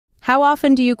How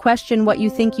often do you question what you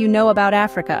think you know about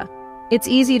Africa? It's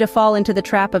easy to fall into the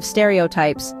trap of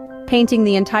stereotypes, painting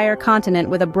the entire continent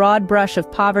with a broad brush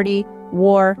of poverty,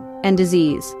 war, and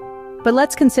disease. But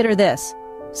let's consider this.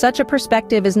 Such a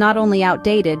perspective is not only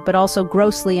outdated but also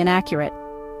grossly inaccurate.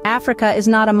 Africa is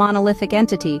not a monolithic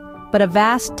entity, but a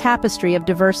vast tapestry of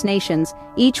diverse nations,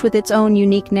 each with its own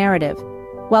unique narrative.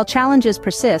 While challenges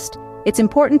persist, it's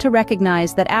important to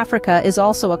recognize that Africa is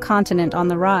also a continent on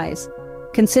the rise.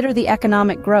 Consider the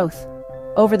economic growth.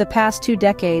 Over the past 2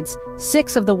 decades,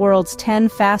 6 of the world's 10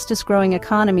 fastest-growing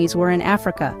economies were in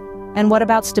Africa. And what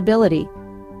about stability?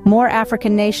 More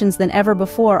African nations than ever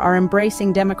before are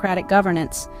embracing democratic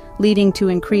governance, leading to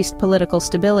increased political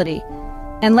stability.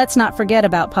 And let's not forget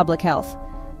about public health.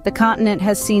 The continent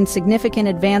has seen significant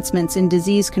advancements in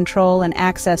disease control and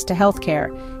access to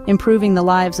healthcare, improving the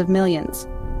lives of millions.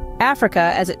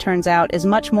 Africa, as it turns out, is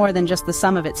much more than just the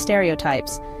sum of its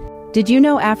stereotypes. Did you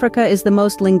know Africa is the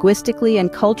most linguistically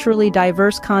and culturally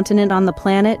diverse continent on the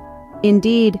planet?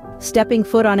 Indeed, stepping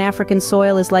foot on African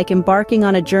soil is like embarking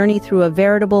on a journey through a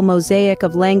veritable mosaic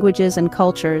of languages and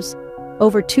cultures.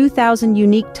 Over 2,000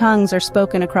 unique tongues are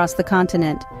spoken across the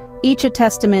continent, each a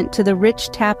testament to the rich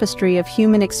tapestry of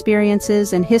human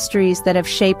experiences and histories that have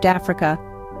shaped Africa.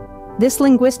 This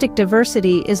linguistic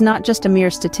diversity is not just a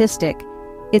mere statistic.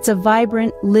 It's a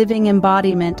vibrant, living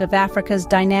embodiment of Africa's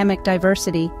dynamic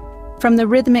diversity. From the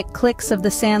rhythmic clicks of the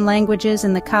San languages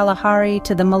in the Kalahari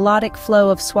to the melodic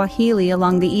flow of Swahili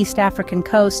along the East African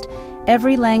coast,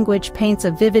 every language paints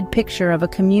a vivid picture of a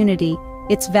community,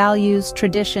 its values,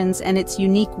 traditions, and its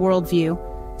unique worldview.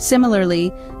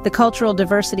 Similarly, the cultural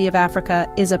diversity of Africa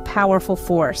is a powerful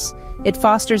force. It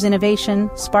fosters innovation,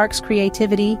 sparks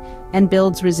creativity, and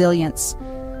builds resilience.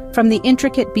 From the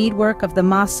intricate beadwork of the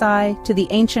Maasai to the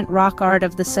ancient rock art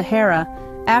of the Sahara,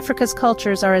 Africa's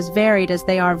cultures are as varied as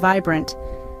they are vibrant.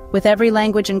 With every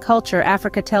language and culture,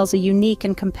 Africa tells a unique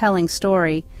and compelling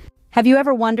story. Have you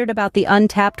ever wondered about the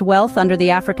untapped wealth under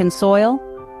the African soil?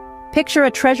 Picture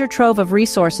a treasure trove of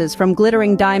resources from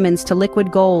glittering diamonds to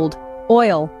liquid gold,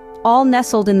 oil, all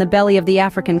nestled in the belly of the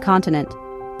African continent.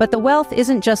 But the wealth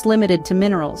isn't just limited to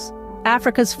minerals.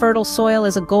 Africa's fertile soil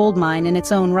is a gold mine in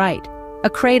its own right, a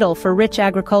cradle for rich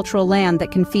agricultural land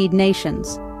that can feed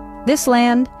nations. This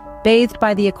land, bathed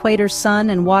by the equator's sun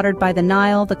and watered by the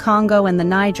Nile, the Congo, and the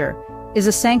Niger, is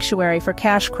a sanctuary for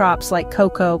cash crops like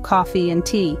cocoa, coffee, and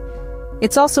tea.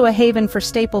 It's also a haven for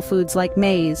staple foods like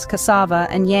maize, cassava,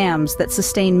 and yams that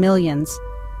sustain millions.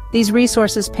 These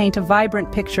resources paint a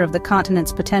vibrant picture of the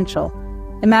continent's potential.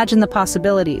 Imagine the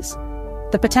possibilities.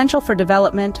 The potential for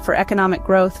development, for economic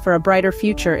growth, for a brighter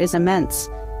future is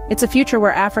immense. It's a future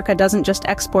where Africa doesn't just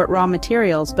export raw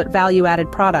materials, but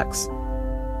value-added products.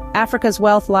 Africa's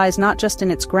wealth lies not just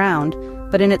in its ground,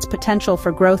 but in its potential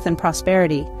for growth and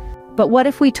prosperity. But what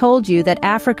if we told you that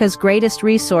Africa's greatest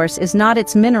resource is not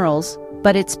its minerals,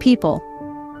 but its people?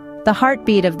 The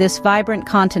heartbeat of this vibrant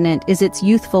continent is its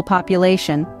youthful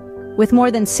population. With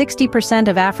more than 60%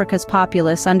 of Africa's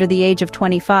populace under the age of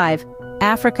 25,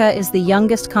 Africa is the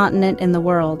youngest continent in the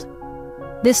world.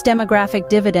 This demographic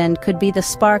dividend could be the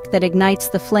spark that ignites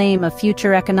the flame of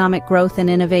future economic growth and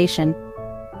innovation.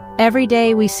 Every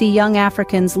day we see young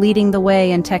Africans leading the way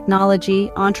in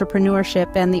technology,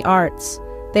 entrepreneurship, and the arts.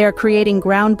 They are creating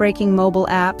groundbreaking mobile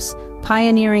apps,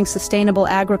 pioneering sustainable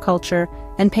agriculture,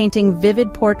 and painting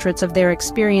vivid portraits of their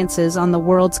experiences on the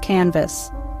world's canvas.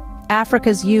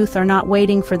 Africa's youth are not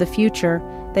waiting for the future,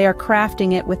 they are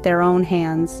crafting it with their own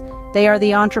hands. They are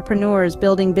the entrepreneurs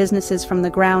building businesses from the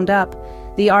ground up,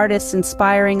 the artists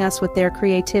inspiring us with their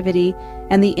creativity,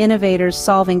 and the innovators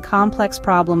solving complex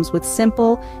problems with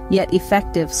simple yet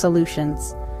effective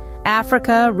solutions.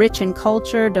 Africa, rich in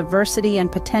culture, diversity,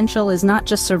 and potential, is not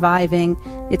just surviving,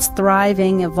 it's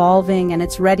thriving, evolving, and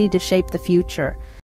it's ready to shape the future.